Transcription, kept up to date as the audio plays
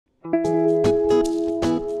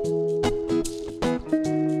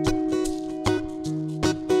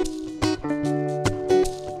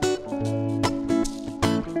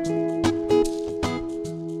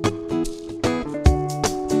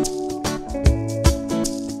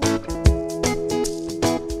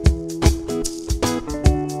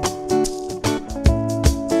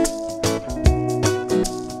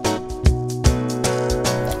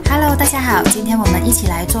好，今天我们一起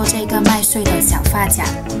来做这个麦穗的小发夹。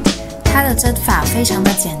它的针法非常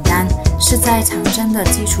的简单，是在长针的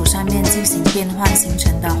基础上面进行变换形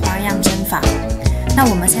成的花样针法。那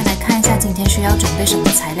我们先来看一下今天需要准备什么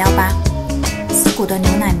材料吧。4股的牛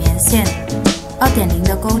奶棉线，2.0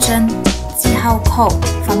的钩针，记号扣，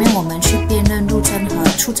方便我们去辨认入针和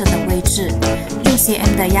出针的位置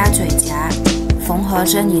，6cm 的鸭嘴夹，缝合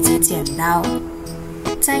针以及剪刀。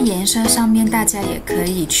在颜色上面，大家也可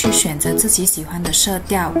以去选择自己喜欢的色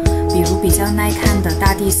调，比如比较耐看的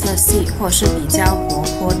大地色系，或者是比较活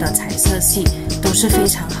泼的彩色系，都是非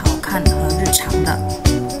常好看和日常的。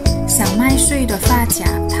小麦穗的发夹，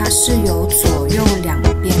它是由左右两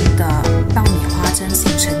边的爆米花针形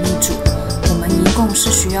成一组，我们一共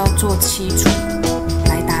是需要做7组，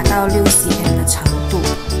来达到6cm 的长度。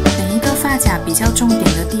每一个发夹比较重点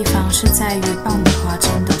的地方是在于爆米花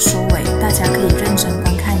针的收尾，大家可以认真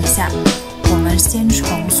观看一下。我们先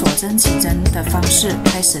从锁针起针的方式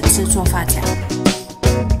开始制作发夹。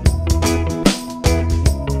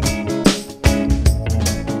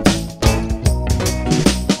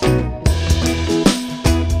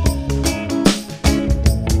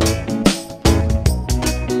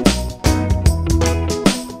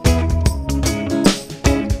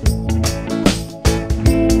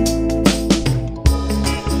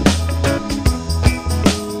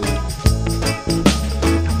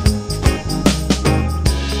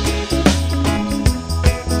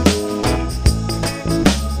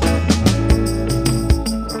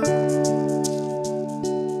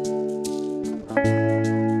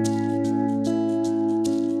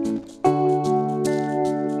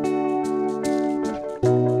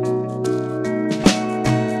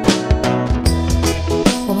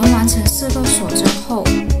4个锁针后，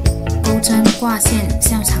钩针挂线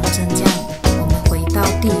像长针这样，我们回到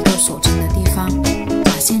第1个锁针的地方，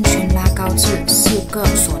把线圈拉高至4个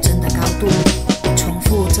锁针的高度，重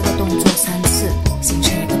复这个动作3次，形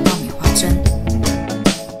成一个爆米花针。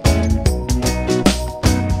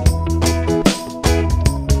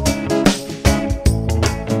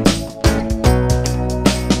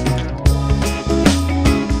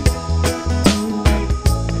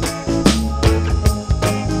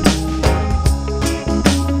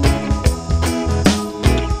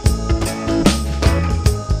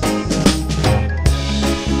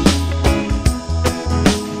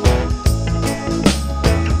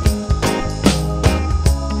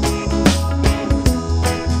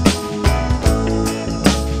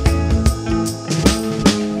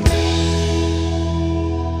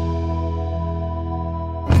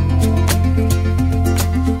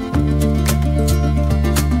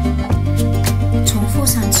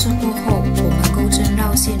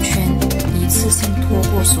线圈一次性拖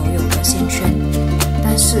过所有的线圈，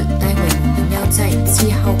但是待会我们要在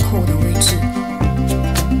记号扣的位置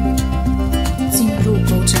进入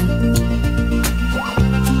钩针，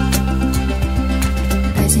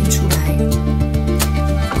带线出来，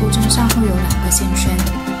钩针上会有2个线圈，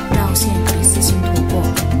绕线一次性拖过，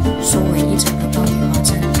收尾一整个爆米花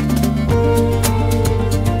针。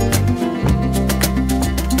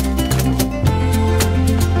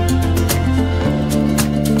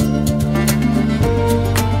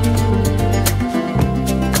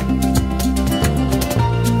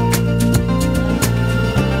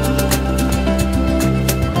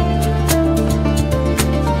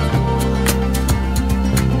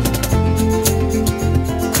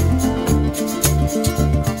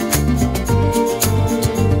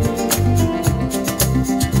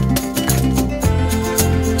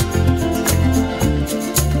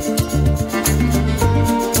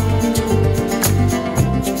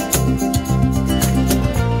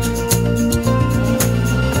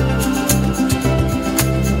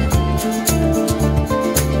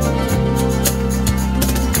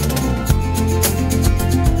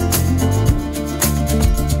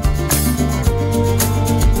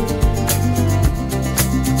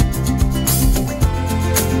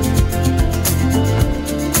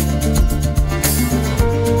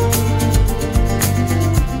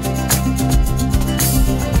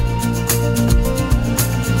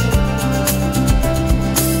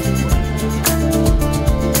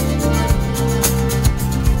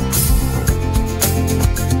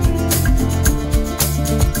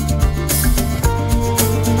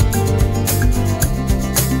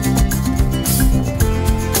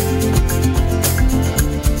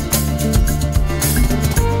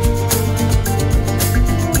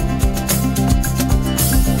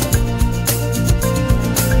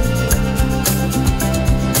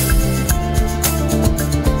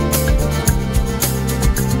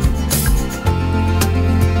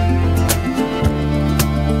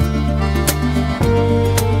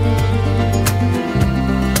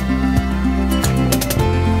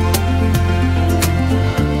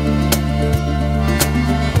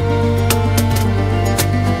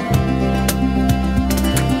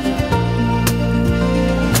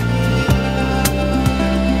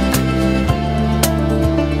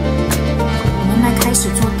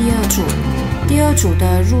第二组。第二组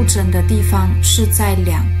的入针的地方是在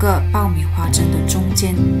2个爆米花针的中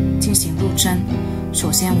间进行入针。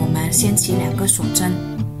首先我们掀起2个锁针，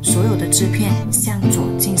所有的织片向左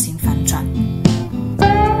进行反转，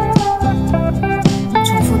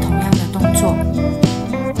重复同样的动作，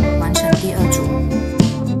完成第二组。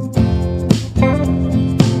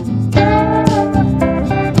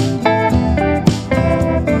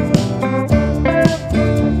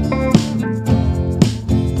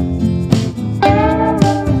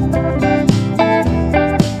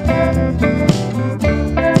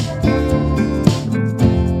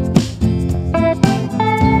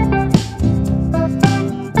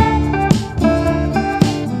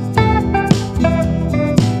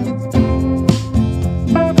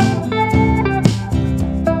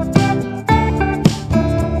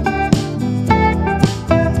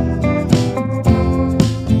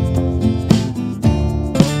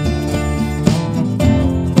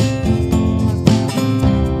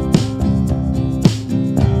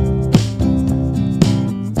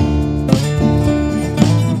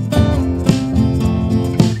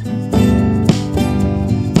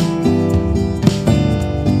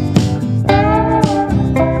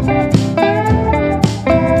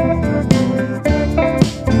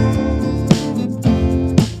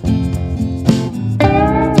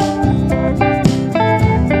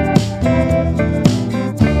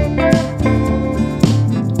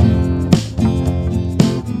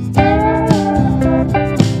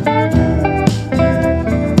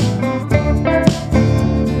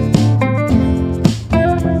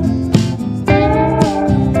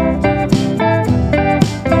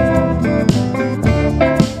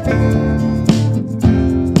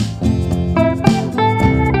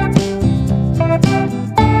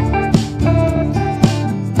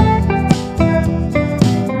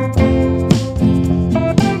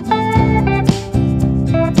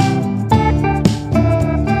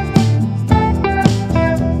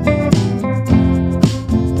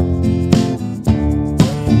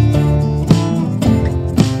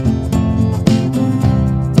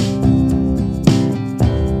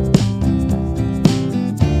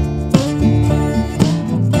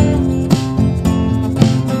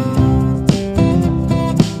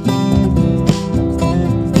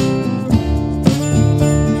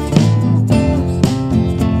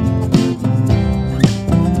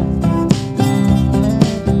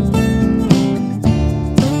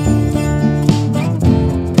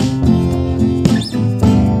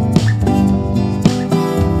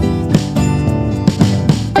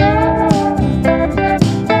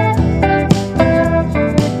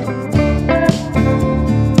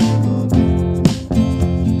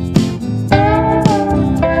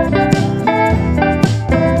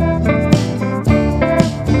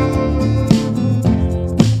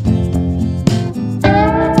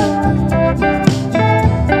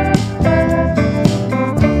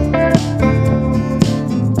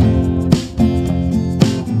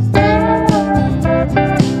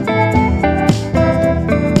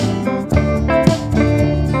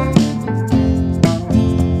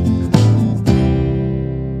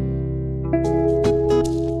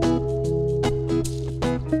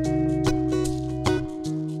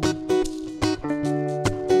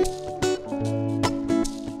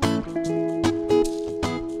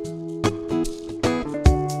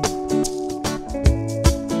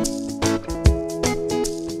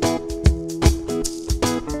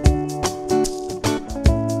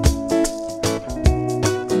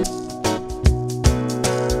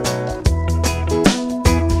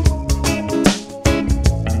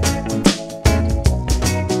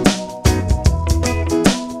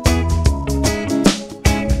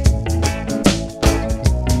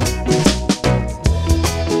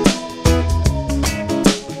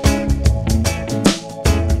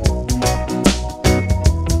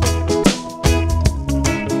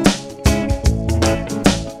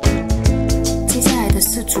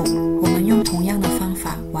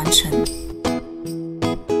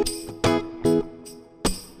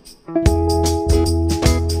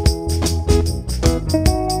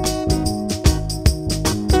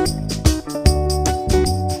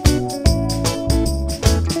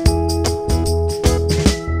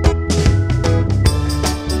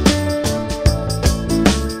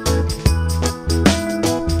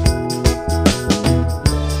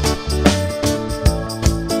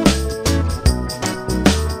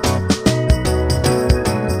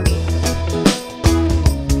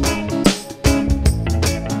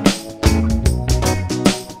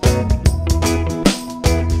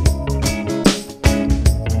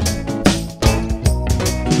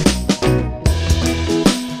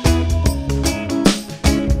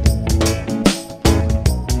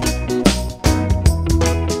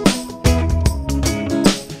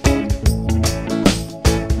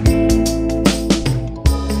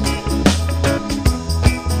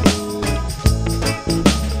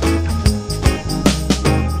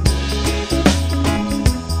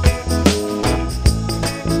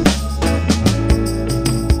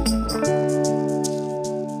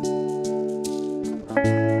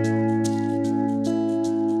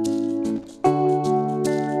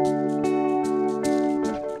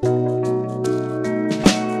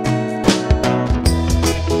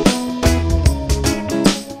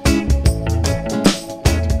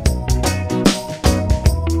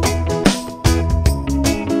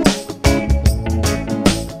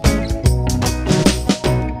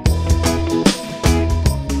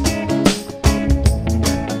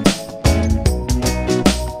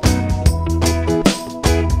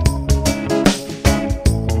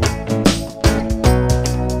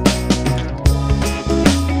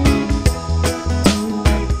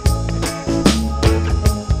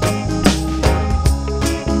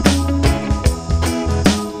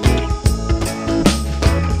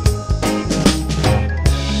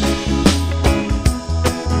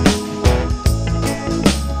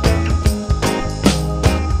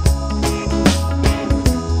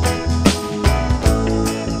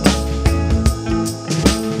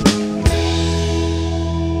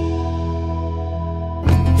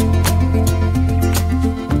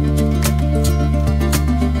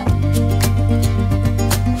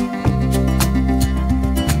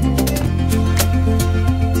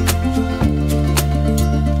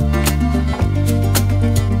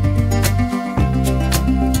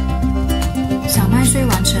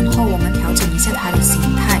调整一下它的形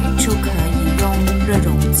态，就可以用热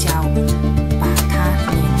熔胶把它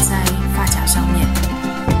粘在发夹上面。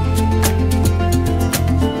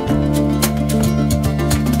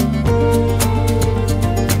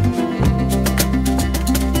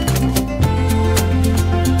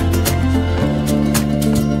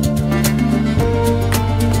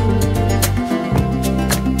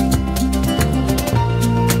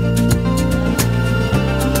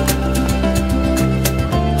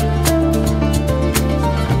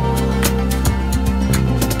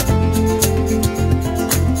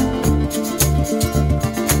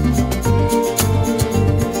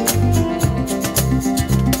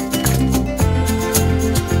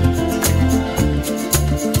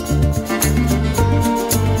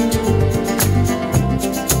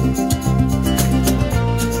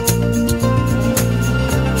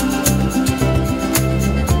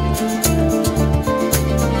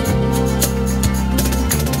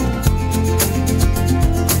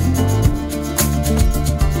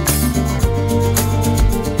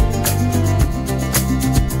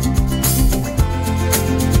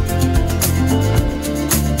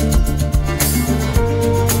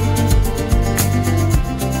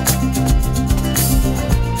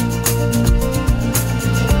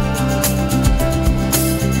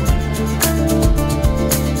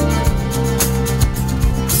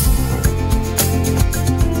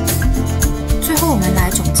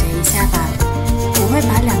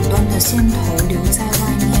把两端的线头留在外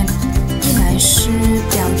面，一来是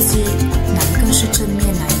标记哪一个是正面，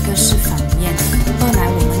哪一个是反面；二来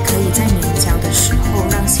我们可以在粘胶的时候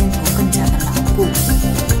让线头更加的牢固。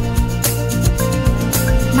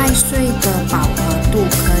麦穗的饱和度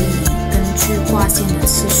可以根据挂线的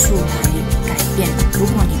次数来改变，如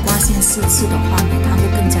果你挂线4次的话呢，它会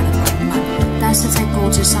更加的饱满，但是在钩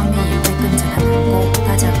子上面也会更加的难钩，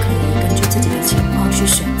大家可以根据自己的情况去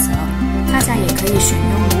选择。大家也可以选